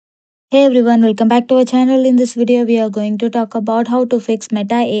Hey everyone, welcome back to our channel. In this video, we are going to talk about how to fix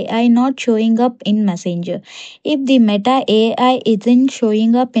Meta AI not showing up in Messenger. If the Meta AI isn't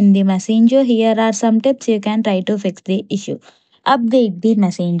showing up in the Messenger, here are some tips you can try to fix the issue. Update the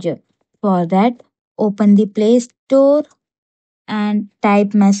Messenger. For that, open the Play Store and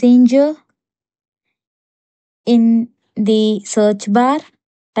type Messenger in the search bar.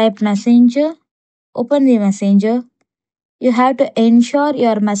 Type Messenger, open the Messenger. You have to ensure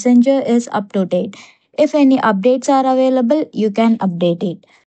your messenger is up to date. If any updates are available, you can update it.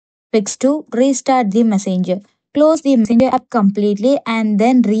 Fix 2. Restart the messenger. Close the messenger app completely and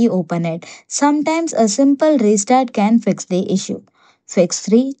then reopen it. Sometimes a simple restart can fix the issue. Fix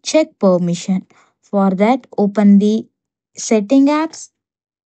 3. Check permission. For that, open the setting apps,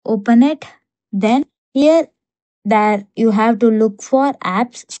 open it. Then here there you have to look for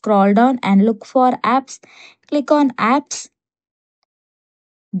apps, scroll down and look for apps. Click on apps.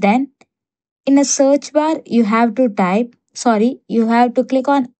 Then in a search bar, you have to click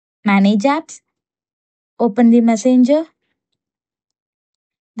on Manage Apps, open the Messenger,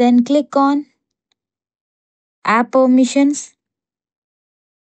 then click on App Permissions.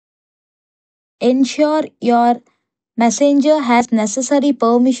 Ensure your Messenger has necessary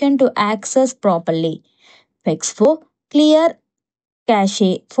permission to access properly. Fix 4. Clear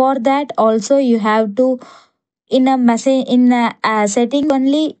cache. For that, also you have to in a message in a settings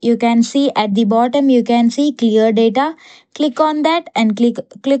only you can see at the bottom you can see clear data. Click on that and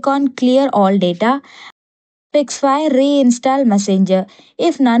click on clear all data. Fix 5. Reinstall Messenger.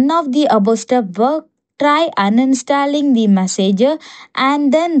 If none of the above steps work, try uninstalling the Messenger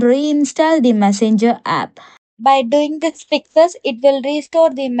and then reinstall the Messenger app. By doing these fixes, it will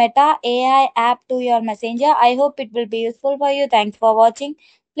restore the Meta AI app to your Messenger. I hope it will be useful for you. Thanks for watching.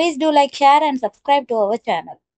 Please do like, share, and subscribe to our channel.